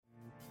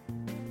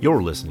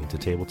You're listening to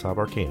Tabletop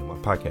Arcanum, a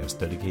podcast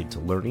dedicated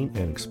to learning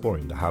and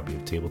exploring the hobby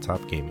of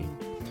tabletop gaming.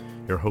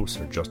 Your hosts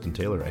are Justin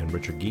Taylor and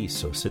Richard Geese,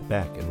 so sit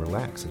back and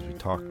relax as we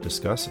talk,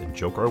 discuss, and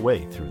joke our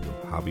way through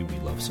the hobby we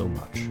love so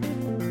much.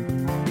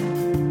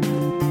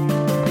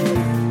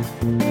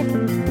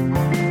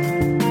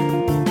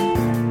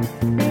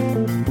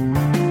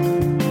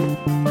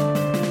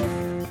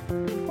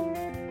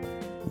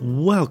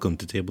 Welcome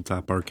to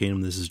Tabletop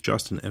Arcanum. This is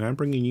Justin, and I'm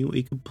bringing you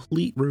a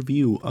complete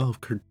review of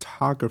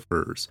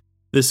Cartographers.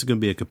 This is going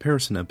to be a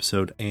comparison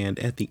episode, and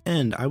at the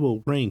end, I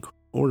will rank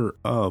order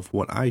of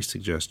what I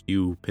suggest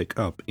you pick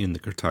up in the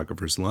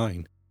Cartographers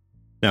line.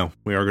 Now,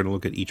 we are going to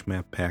look at each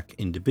map pack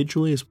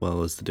individually, as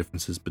well as the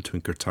differences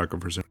between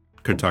Cartographers and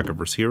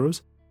Cartographers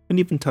Heroes, and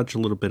even touch a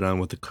little bit on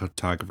what the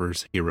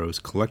Cartographers Heroes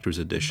Collector's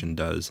Edition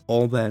does.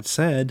 All that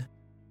said,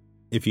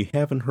 if you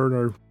haven't heard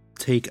our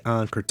take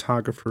on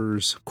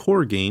Cartographers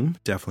core game,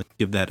 definitely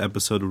give that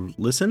episode a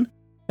listen,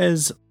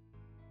 as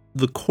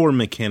the core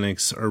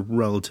mechanics are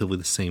relatively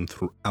the same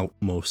throughout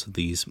most of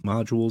these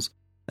modules,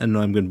 and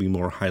I'm going to be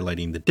more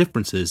highlighting the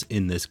differences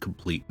in this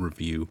complete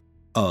review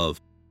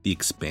of the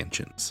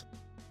expansions.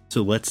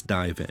 So let's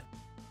dive in.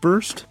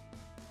 First,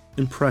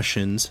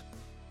 impressions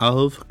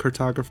of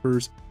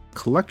Cartographers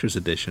Collector's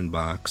Edition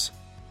box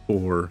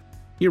for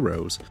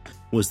Heroes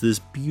was this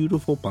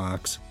beautiful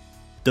box.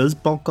 Does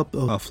bulk up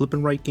a flip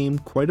and write game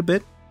quite a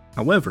bit.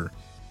 However,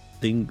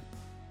 they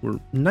were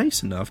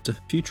nice enough to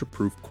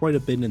future-proof quite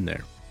a bit in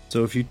there.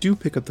 So if you do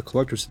pick up the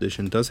Collector's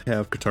Edition, it does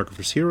have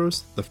Cartographers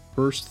Heroes, the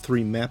first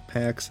 3 map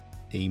packs,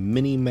 a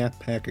mini map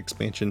pack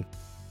expansion,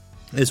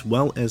 as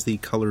well as the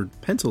colored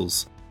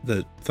pencils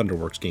that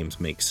Thunderworks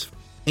Games makes.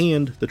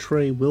 And the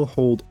tray will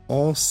hold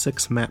all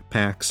 6 map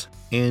packs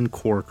and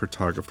core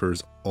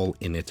Cartographers all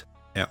in it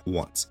at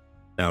once.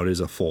 Now it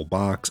is a full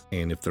box,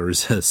 and if there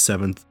is a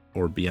 7th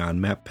or beyond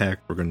map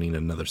pack, we're going to need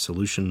another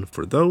solution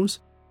for those.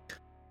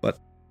 But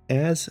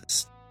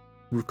as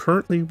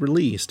currently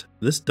released,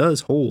 this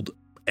does hold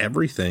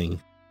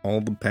everything, all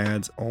the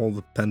pads, all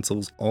the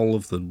pencils, all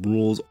of the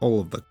rules,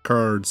 all of the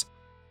cards,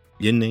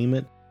 you name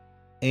it.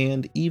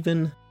 And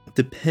even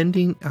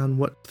depending on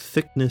what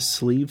thickness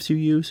sleeves you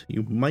use,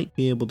 you might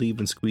be able to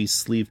even squeeze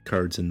sleeve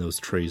cards in those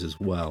trays as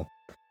well.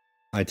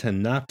 I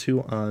tend not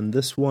to on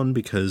this one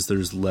because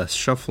there's less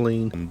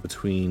shuffling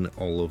between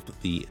all of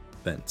the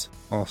events.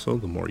 Also,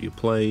 the more you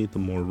play, the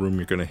more room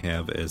you're going to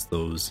have as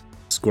those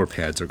score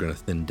pads are going to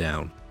thin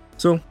down.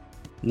 So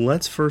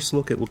let's first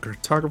look at what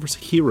Cartographers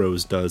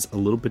Heroes does a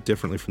little bit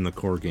differently from the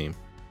core game.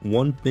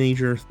 One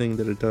major thing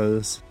that it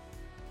does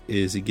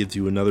is it gives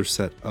you another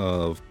set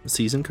of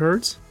season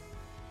cards,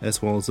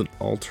 as well as an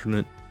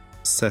alternate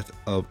set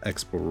of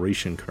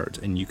exploration cards.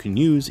 And you can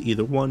use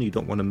either one. You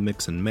don't want to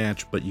mix and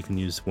match, but you can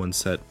use one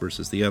set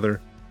versus the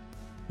other.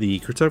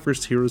 The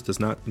Cartographers Heroes does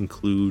not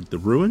include the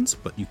ruins,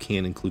 but you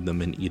can include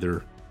them in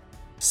either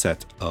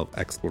set of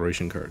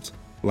exploration cards.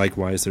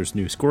 Likewise, there's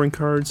new scoring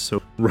cards, so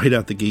right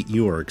out the gate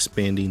you are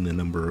expanding the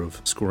number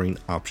of scoring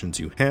options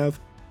you have,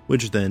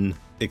 which then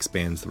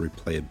expands the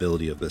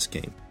replayability of this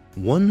game.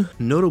 One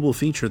notable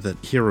feature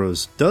that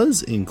Heroes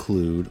does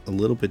include a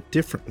little bit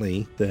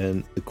differently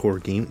than the core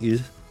game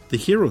is the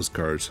Heroes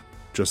cards.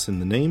 Just in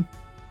the name,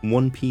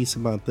 one piece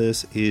about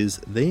this is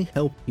they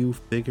help you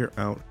figure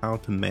out how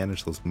to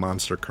manage those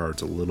monster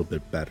cards a little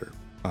bit better.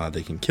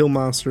 They can kill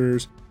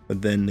monsters,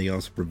 but then they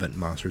also prevent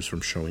monsters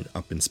from showing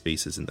up in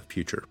spaces in the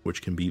future,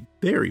 which can be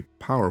very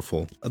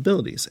powerful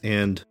abilities.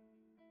 And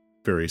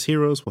various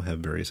heroes will have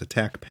various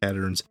attack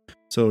patterns,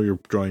 so you're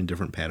drawing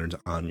different patterns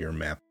on your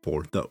map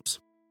for those.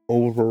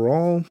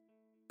 Overall,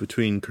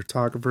 between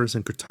Cartographers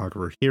and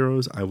Cartographer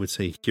Heroes, I would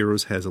say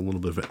Heroes has a little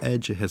bit of an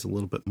edge. It has a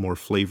little bit more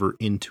flavor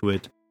into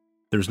it.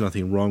 There's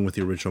nothing wrong with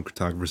the original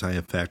Cartographers. I,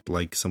 in fact,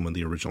 like some of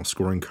the original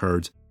scoring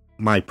cards.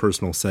 My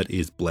personal set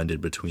is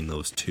blended between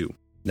those two.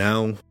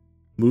 Now,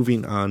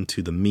 moving on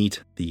to the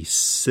meat, the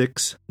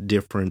 6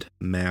 different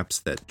maps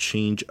that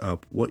change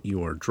up what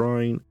you are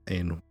drawing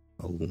and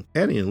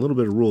adding a little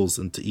bit of rules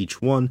into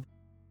each one.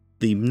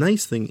 The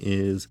nice thing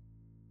is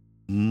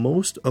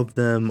most of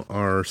them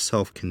are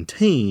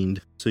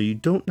self-contained, so you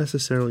don't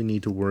necessarily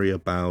need to worry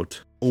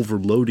about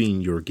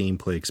overloading your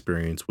gameplay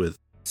experience with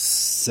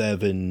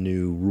 7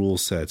 new rule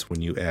sets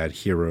when you add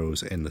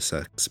Heroes and the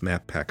 6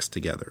 map packs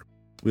together.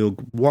 We'll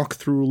walk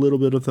through a little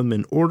bit of them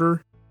in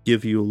order,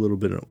 give you a little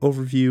bit of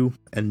overview,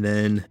 and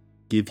then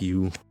give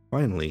you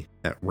finally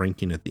that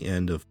ranking at the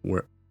end of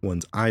what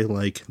ones I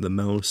like the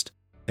most,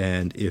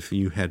 and if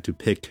you had to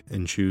pick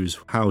and choose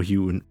how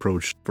you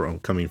approach from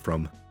coming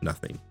from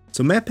nothing.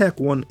 So map pack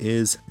 1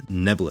 is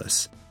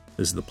Nebulous.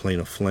 This is the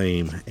Plane of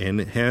Flame,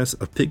 and it has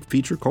a big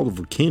feature called a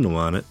volcano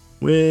on it,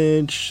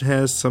 which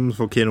has some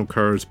volcano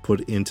cards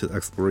put into the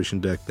exploration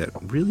deck that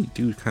really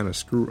do kind of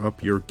screw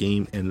up your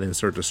game and then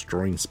start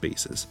destroying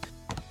spaces.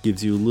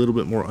 Gives you a little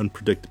bit more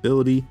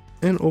unpredictability,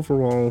 and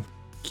overall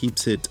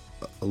keeps it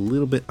a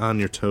little bit on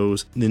your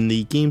toes. In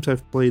the games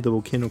I've played, the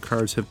volcano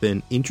cards have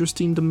been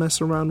interesting to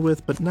mess around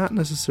with, but not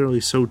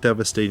necessarily so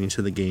devastating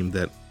to the game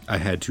that I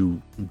had to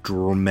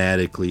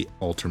dramatically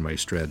alter my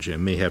strategy. I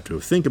may have to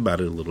think about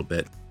it a little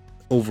bit.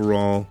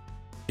 Overall,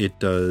 it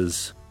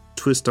does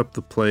twist up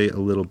the play a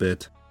little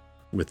bit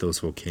with those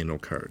volcano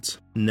cards.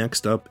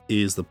 Next up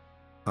is the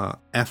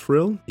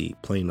Ethereal, the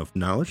Plane of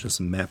Knowledge. This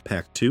is Map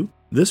Pack 2.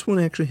 This one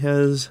actually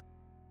has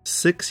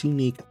 6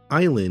 unique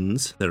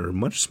islands that are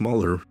much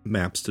smaller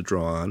maps to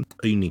draw on,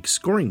 a unique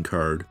scoring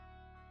card,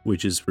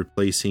 which is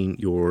replacing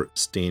your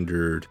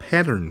standard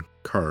pattern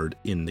card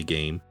in the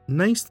game.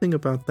 Nice thing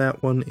about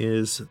that one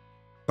is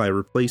by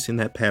replacing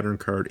that pattern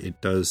card,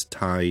 it does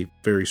tie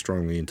very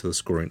strongly into the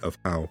scoring of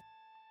how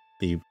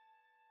the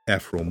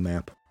Ethereal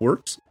map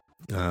works.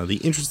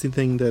 The interesting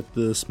thing that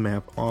this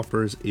map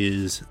offers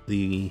is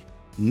the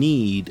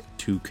need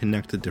to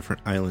connect the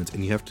different islands,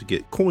 and you have to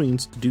get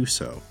coins to do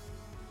so.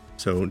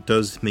 So it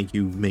does make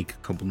you make a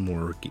couple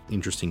more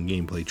interesting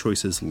gameplay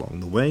choices along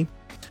the way,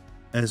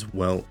 as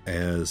well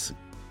as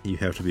you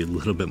have to be a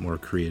little bit more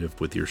creative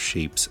with your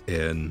shapes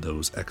and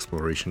those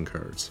exploration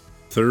cards.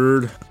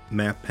 Third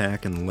map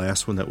pack, and the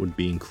last one that would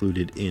be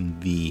included in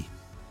the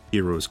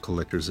Heroes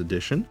Collector's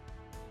Edition,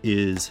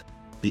 is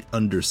the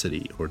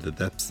Undercity, or the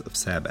Depths of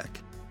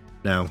Sabak.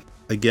 Now,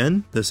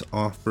 again, this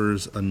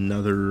offers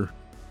another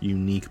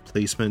unique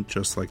placement,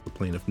 just like the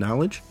Plane of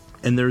Knowledge,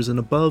 and there's an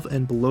above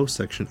and below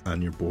section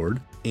on your board,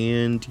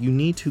 and you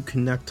need to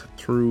connect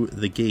through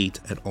the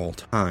gate at all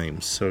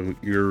times, so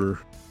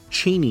you're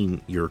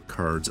chaining your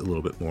cards a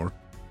little bit more.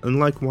 And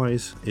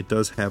likewise, it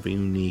does have a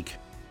unique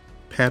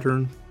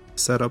pattern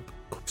setup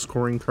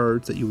scoring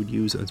cards that you would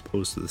use as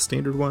opposed to the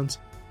standard ones.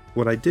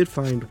 What I did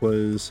find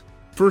was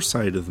first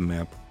side of the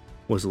map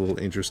was a little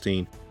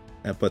interesting,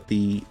 but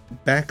the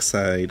back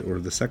side, or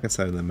the second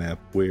side of the map,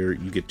 where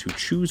you get to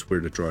choose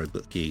where to draw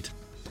the gate,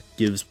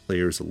 gives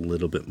players a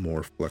little bit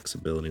more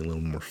flexibility, a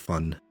little more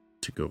fun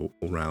to go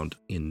around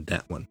in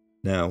that one.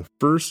 Now,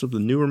 first of the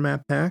newer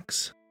map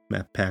packs,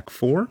 Map Pack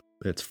 4,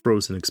 it's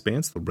Frozen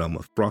Expanse, the Realm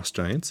of Frost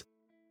Giants.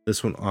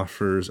 This one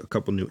offers a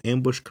couple new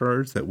ambush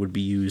cards that would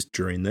be used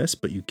during this,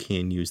 but you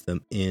can use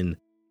them in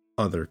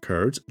other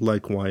cards.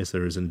 Likewise,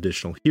 there is an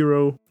additional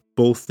hero.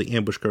 Both the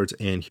ambush cards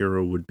and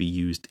hero would be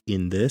used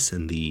in this,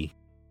 and the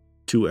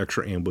 2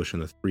 extra ambush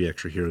and the 3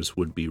 extra heroes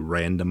would be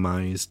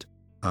randomized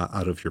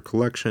out of your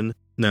collection.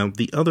 Now,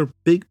 the other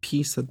big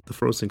piece that the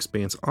Frozen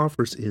Expanse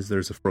offers is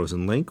there's a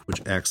Frozen Lake,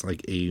 which acts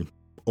like a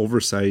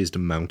oversized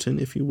mountain,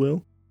 if you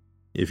will.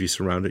 If you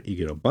surround it, you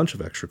get a bunch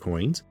of extra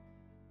coins.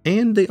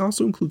 And they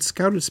also include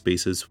scouted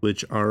spaces,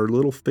 which are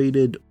little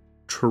faded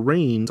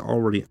terrains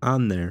already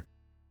on there.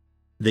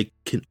 They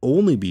can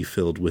only be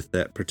filled with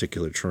that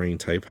particular terrain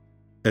type.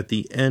 At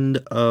the end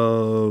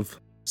of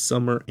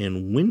summer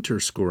and winter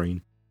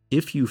scoring,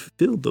 if you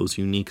filled those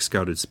unique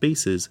scouted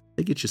spaces,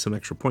 they get you some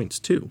extra points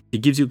too.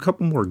 It gives you a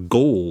couple more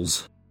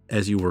goals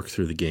as you work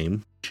through the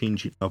game,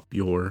 changing up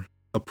your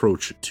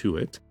approach to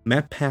it.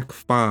 Map Pack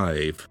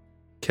 5,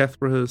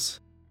 Kethra's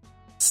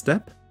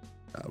Step,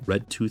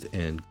 Red Tooth,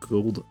 and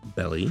Gold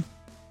Belly.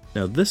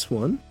 Now this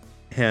one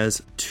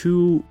has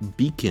 2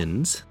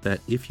 beacons that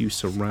if you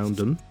surround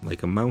them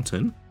like a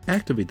mountain,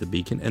 activate the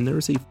beacon, and there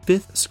is a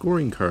 5th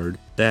scoring card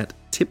that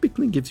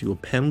typically gives you a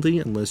penalty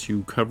unless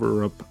you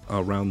cover up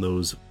around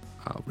those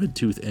Red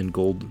Tooth and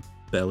Gold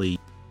Belly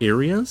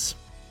areas.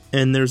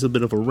 And there's a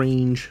bit of a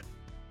range,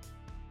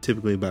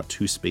 typically about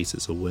 2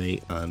 spaces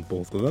away on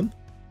both of them,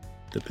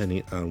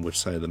 depending on which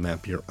side of the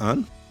map you're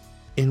on.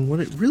 And what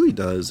it really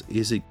does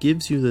is it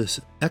gives you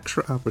this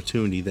extra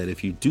opportunity that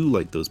if you do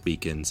like those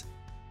beacons,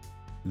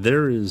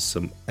 there is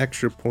some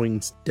extra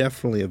points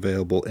definitely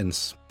available, and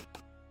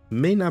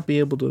may not be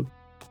able to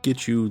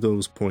get you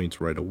those points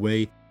right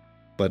away,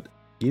 but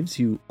gives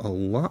you a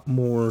lot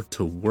more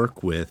to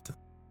work with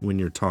when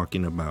you're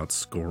talking about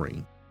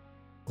scoring.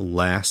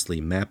 Lastly,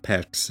 Map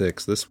Pack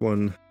 6. This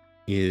one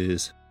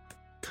is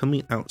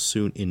coming out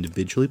soon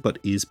individually, but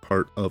is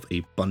part of a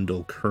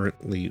bundle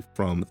currently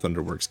from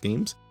Thunderworks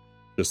Games,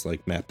 just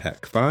like Map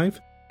Pack 5.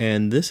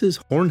 And this is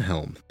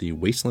Hornhelm, the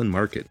Wasteland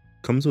Market.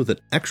 Comes with an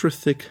extra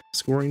thick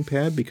scoring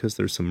pad because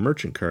there's some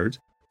merchant cards.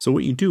 So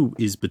what you do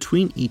is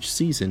between each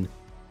season,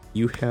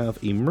 you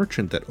have a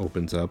merchant that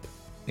opens up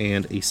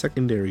and a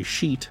secondary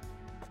sheet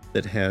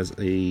that has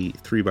a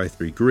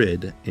 3x3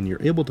 grid, and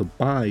you're able to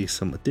buy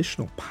some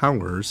additional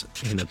powers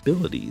and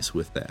abilities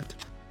with that.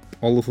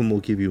 All of them will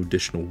give you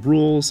additional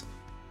rules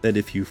that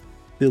if you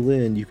fill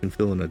in, you can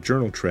fill in a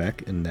journal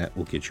track, and that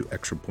will get you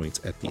extra points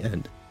at the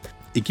end.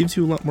 It gives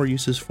you a lot more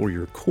uses for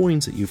your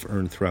coins that you've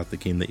earned throughout the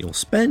game that you'll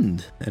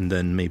spend and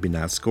then maybe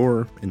not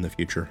score in the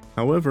future.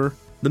 However,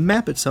 the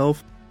map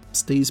itself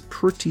stays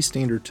pretty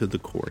standard to the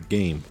core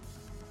game.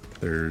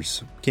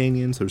 There's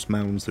canyons, there's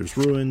mountains, there's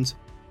ruins,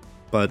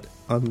 but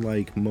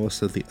unlike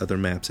most of the other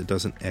maps, it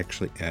doesn't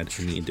actually add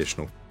any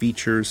additional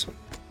features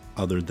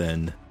other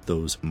than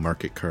those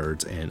market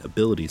cards and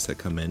abilities that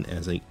come in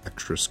as an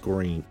extra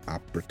scoring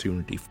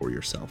opportunity for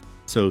yourself.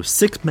 So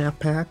 6 map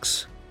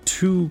packs,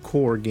 2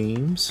 core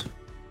games.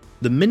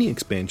 The mini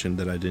expansion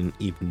that I didn't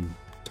even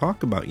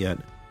talk about yet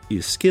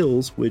is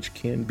Skills, which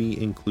can be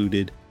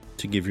included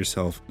to give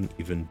yourself an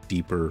even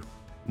deeper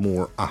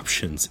more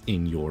options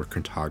in your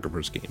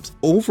Cartographers games.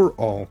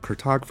 Overall,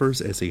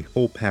 Cartographers as a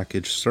whole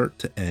package, start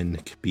to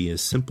end, can be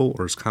as simple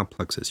or as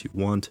complex as you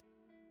want,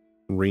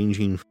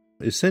 ranging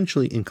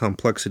essentially in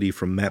complexity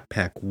from Map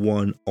Pack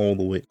 1 all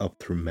the way up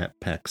through Map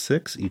Pack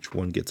 6. Each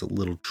one gets a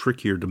little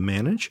trickier to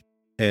manage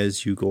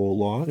as you go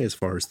along as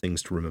far as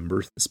things to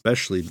remember,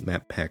 especially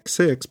Map Pack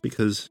 6,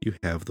 because you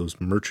have those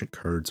merchant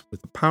cards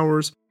with the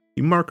powers.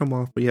 You mark them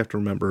off, but you have to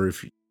remember,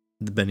 if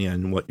depending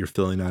on what you're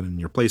filling out in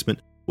your placement,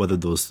 whether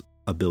those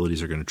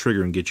abilities are going to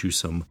trigger and get you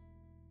some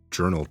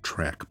journal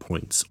track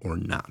points or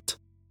not.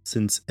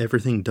 Since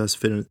everything does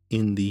fit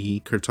in the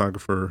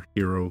Cartographer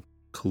Hero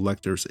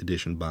Collector's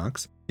Edition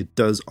box, it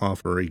does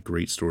offer a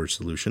great storage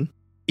solution.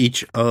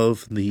 Each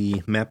of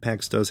the map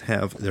packs does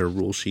have their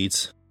rule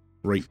sheets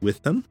right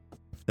with them,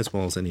 as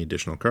well as any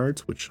additional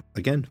cards, which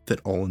again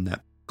fit all in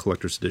that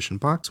Collector's Edition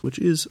box, which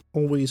is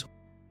always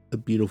a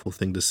beautiful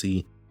thing to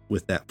see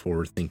with that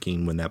forward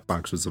thinking when that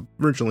box was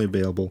originally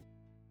available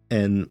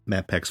and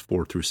map packs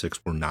 4 through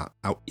 6 were not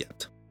out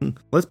yet.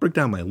 Let's break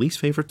down my least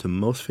favorite to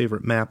most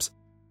favorite maps,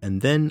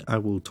 and then I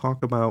will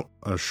talk about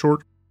a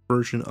short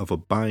version of a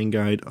buying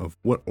guide of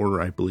what order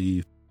I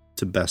believe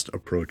to best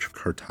approach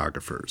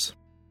Cartographers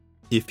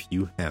if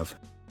you have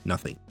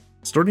nothing.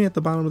 Starting at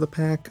the bottom of the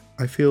pack,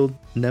 I feel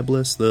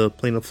Nebulous, the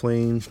Plane of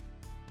Flame,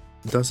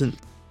 doesn't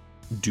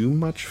do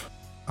much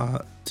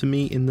to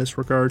me in this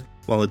regard.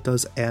 While it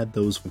does add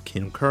those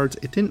volcano cards,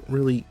 it didn't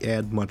really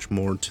add much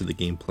more to the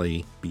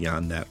gameplay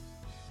beyond that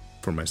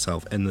for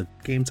myself. And the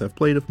games I've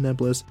played of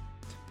Nebulous,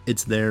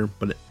 it's there,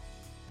 but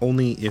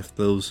only if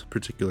those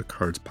particular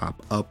cards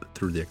pop up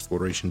through the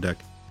exploration deck,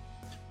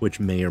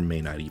 which may or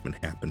may not even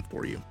happen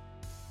for you.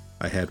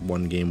 I had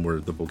one game where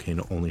the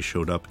volcano only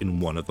showed up in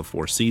one of the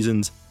 4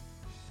 seasons,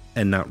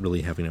 and not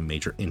really having a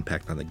major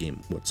impact on the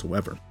game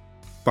whatsoever.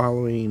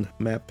 Following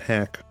Map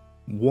Pack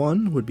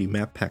 1 would be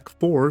Map Pack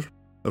 4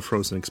 of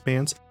Frozen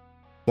Expanse.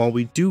 While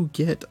we do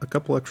get a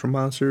couple extra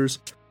monsters,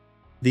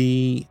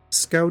 the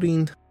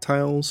scouting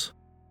tiles,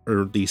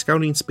 or the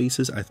scouting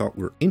spaces, I thought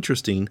were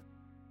interesting,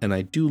 and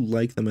I do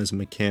like them as a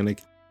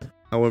mechanic.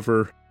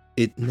 However,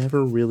 it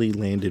never really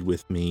landed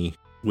with me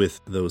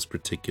with those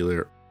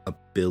particular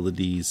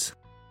abilities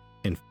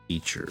and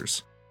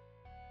features.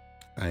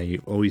 I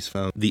always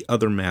found the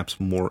other maps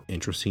more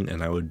interesting,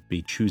 and I would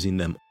be choosing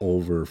them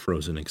over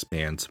Frozen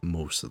Expanse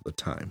most of the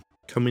time.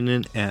 Coming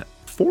in at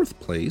 4th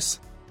place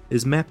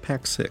is Map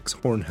Pack 6,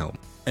 Hornhelm.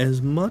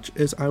 As much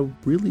as I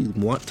really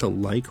want to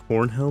like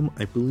Hornhelm,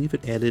 I believe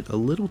it added a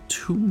little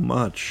too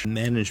much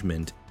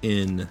management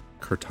in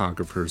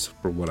Cartographers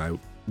for what I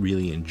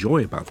really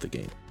enjoy about the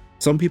game.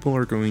 Some people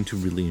are going to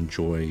really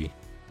enjoy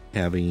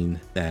having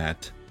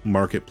that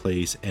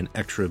marketplace and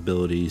extra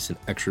abilities and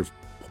extra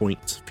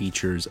points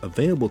features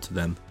available to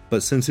them,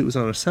 but since it was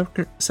on a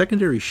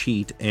secondary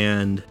sheet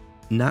and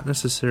not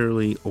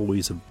necessarily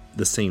always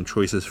the same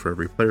choices for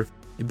every player,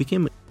 it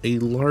became a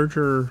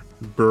larger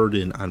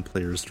burden on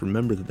players to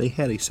remember that they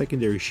had a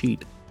secondary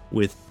sheet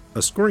with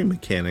a scoring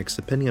mechanics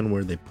depending on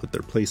where they put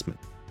their placement.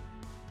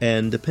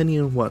 And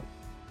depending on what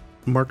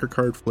marker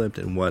card flipped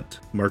and what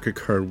market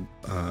card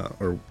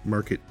or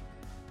market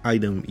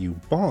item you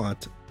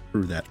bought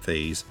through that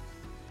phase,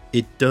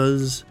 it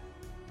does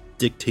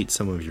dictate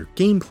some of your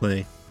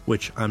gameplay,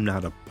 which I'm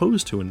not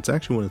opposed to, and it's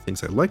actually one of the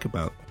things I like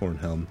about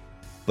Hornhelm.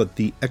 But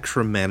the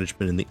extra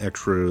management and the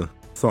extra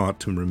thought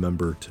to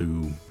remember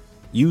to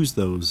use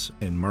those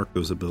and mark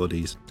those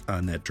abilities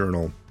on that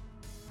journal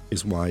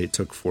is why it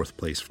took 4th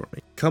place for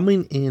me.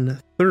 Coming in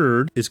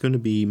 3rd is going to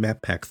be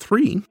Map Pack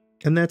 3,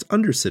 and that's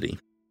Undercity.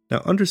 Now,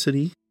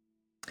 Undercity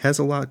has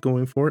a lot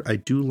going for it. I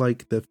do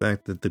like the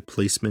fact that the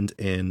placement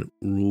and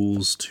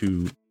rules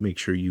to make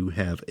sure you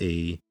have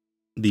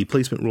the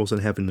placement rules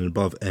and having an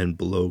above and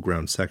below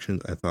ground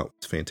sections I thought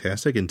was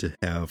fantastic, and to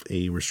have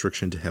a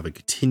restriction to have a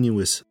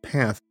continuous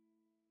path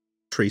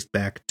traced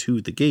back to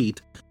the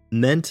gate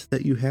meant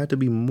that you had to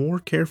be more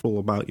careful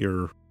about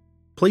your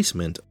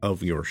placement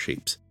of your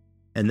shapes.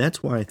 And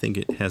that's why I think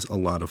it has a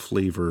lot of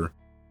flavor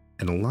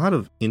and a lot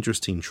of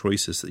interesting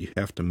choices that you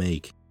have to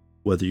make,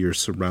 whether you're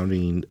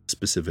surrounding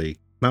specific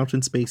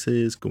mountain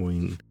spaces,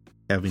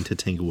 having to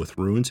tangle with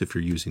ruins if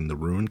you're using the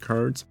ruin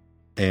cards,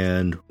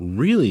 and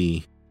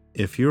really,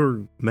 if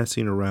you're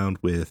messing around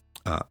with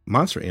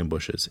monster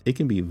ambushes, it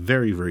can be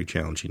very, very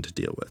challenging to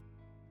deal with.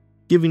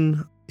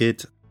 Giving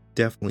it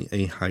definitely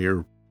a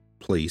higher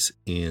place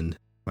in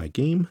my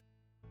game,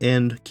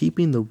 and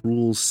keeping the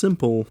rules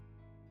simple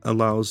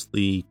allows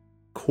the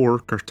core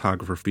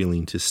Cartographer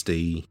feeling to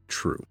stay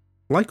true.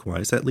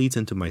 Likewise, that leads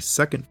into my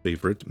second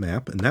favorite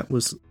map, and that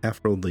was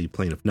Aphro, the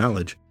Plane of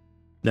Knowledge.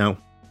 Now,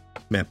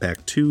 Map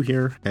Pack 2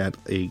 here had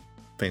a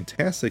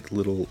fantastic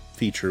little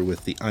feature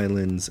with the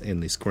islands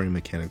and the scoring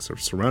mechanics of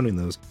surrounding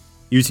those.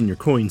 Using your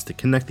coins to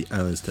connect the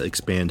islands to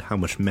expand how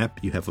much map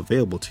you have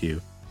available to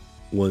you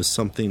was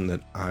something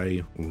that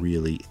I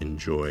really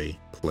enjoy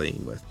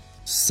playing with.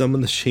 Some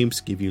of the shapes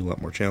give you a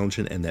lot more challenge,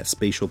 and that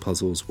spatial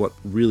puzzle is what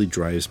really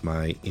drives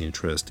my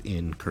interest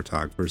in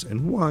Cartographers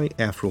and why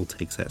Aphro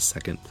takes that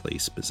 2nd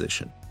place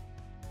position.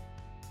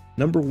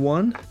 Number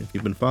 1, if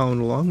you've been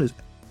following along, is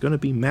going to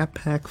be Map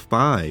Pack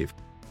 5.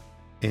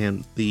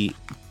 And the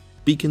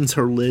beacons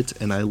are lit,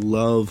 and I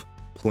love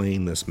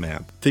playing this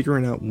map.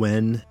 Figuring out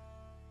when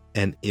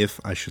and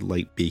if I should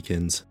light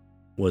beacons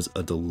was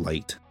a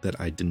delight that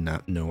I did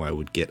not know I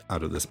would get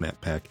out of this map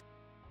pack.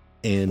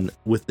 And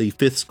with the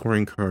 5th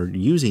scoring card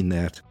using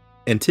that,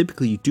 and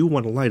typically you do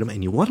want to light them,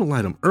 and you want to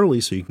light them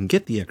early so you can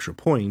get the extra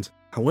points.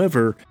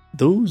 However,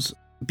 those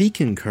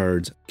beacon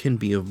cards can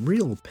be a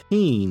real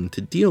pain to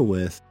deal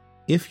with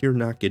if you're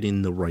not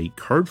getting the right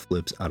card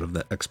flips out of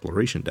that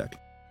exploration deck.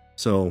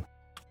 So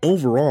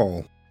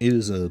overall, it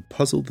is a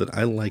puzzle that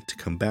I like to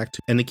come back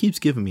to, and it keeps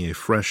giving me a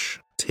fresh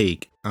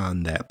take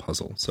on that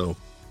puzzle. So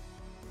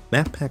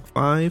Map Pack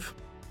 5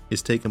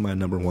 is taking my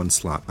number 1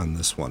 slot on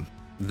this one.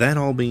 That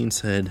all being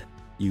said,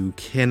 you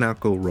cannot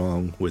go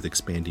wrong with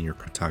expanding your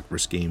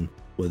Cartographer's game,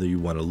 whether you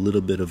want a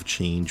little bit of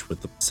change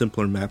with the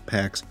simpler map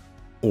packs,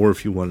 or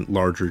if you want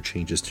larger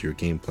changes to your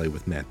gameplay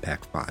with Map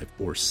Pack 5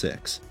 or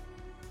 6.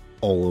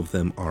 All of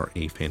them are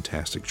a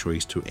fantastic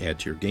choice to add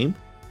to your game,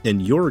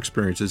 and your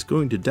experience is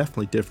going to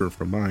definitely differ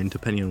from mine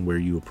depending on where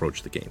you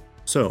approach the game.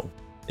 So,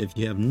 if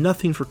you have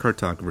nothing for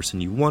Cartographers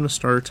and you want to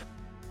start,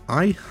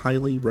 I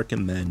highly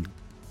recommend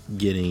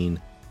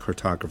getting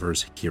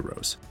Cartographer's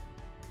Heroes.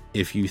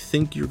 If you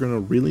think you're going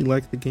to really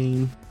like the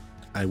game,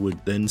 I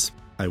would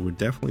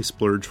definitely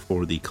splurge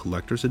for the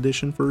Collector's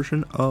Edition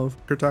version of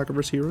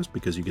Cartographer's Heroes,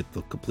 because you get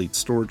the complete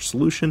storage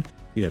solution,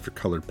 you have your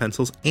colored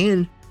pencils,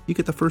 and you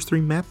get the first 3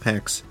 map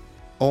packs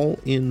all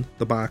in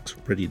the box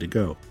ready to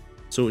go.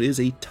 So it is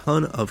a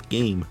ton of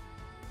game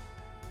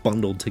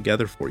bundled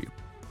together for you.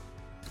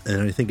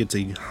 And I think it's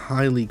a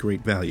highly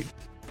great value.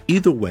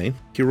 Either way,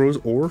 Heroes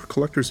or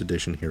Collector's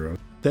Edition Heroes,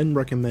 then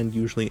recommend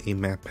usually a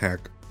map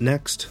pack.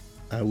 Next,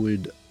 I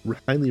would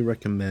highly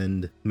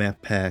recommend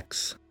map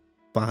packs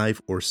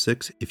 5 or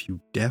 6 if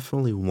you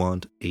definitely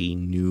want a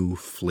new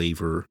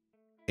flavor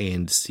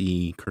and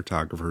see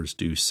cartographers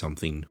do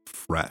something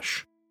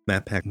fresh.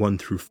 Map pack 1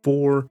 through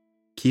 4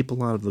 keep a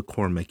lot of the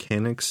core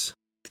mechanics,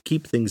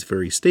 keep things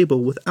very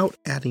stable without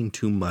adding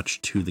too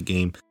much to the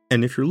game.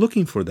 And if you're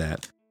looking for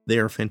that, they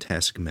are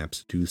fantastic maps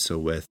to do so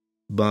with.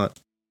 But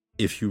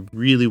if you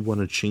really want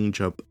to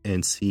change up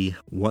and see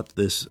what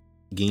this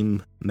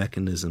game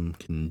mechanism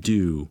can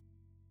do,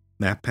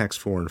 map packs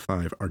 4 and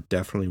 5 are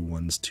definitely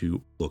ones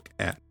to look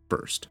at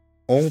first.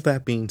 All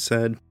that being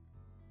said,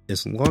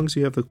 as long as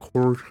you have the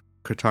core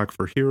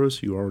Cartographer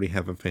Heroes, you already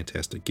have a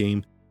fantastic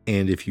game.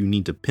 And if you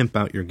need to pimp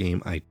out your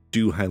game, I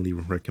do highly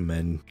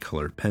recommend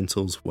colored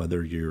pencils,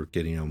 whether you're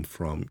getting them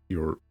from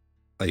your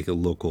like a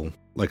local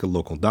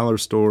dollar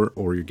store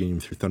or you're getting them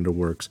through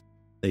Thunderworks.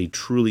 They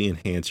truly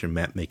enhance your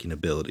map making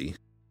ability,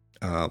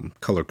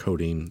 color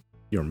coding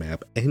your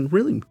map, and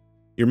really,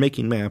 you're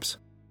making maps.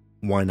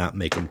 Why not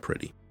make them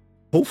pretty?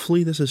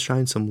 Hopefully, this has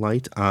shined some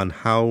light on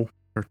how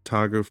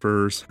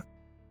cartographers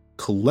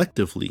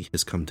collectively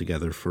has come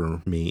together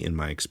for me in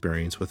my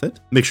experience with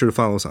it. Make sure to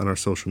follow us on our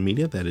social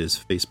media. That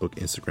is Facebook,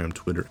 Instagram,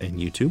 Twitter, and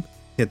YouTube.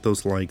 Hit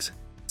those likes,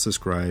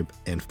 subscribe,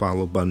 and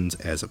follow buttons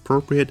as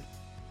appropriate.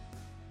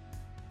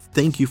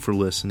 Thank you for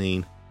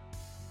listening,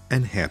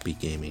 and happy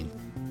gaming.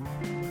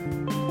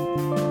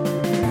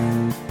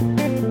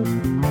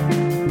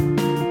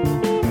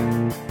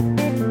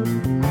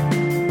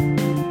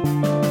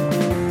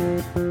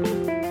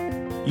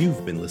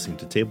 You've been listening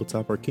to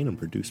Tabletop Arcanum,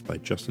 produced by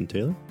Justin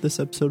Taylor. This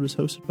episode is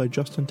hosted by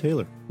Justin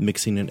Taylor.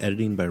 Mixing and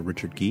editing by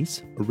Richard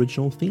Geese.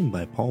 Original theme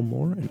by Paul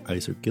Moore and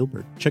Isaac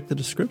Gilbert. Check the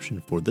description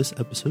for this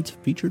episode's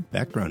featured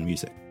background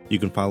music. You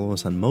can follow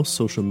us on most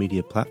social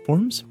media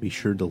platforms. Be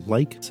sure to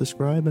like,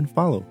 subscribe, and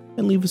follow,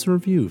 and leave us a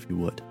review if you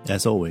would.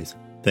 As always,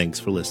 thanks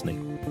for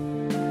listening.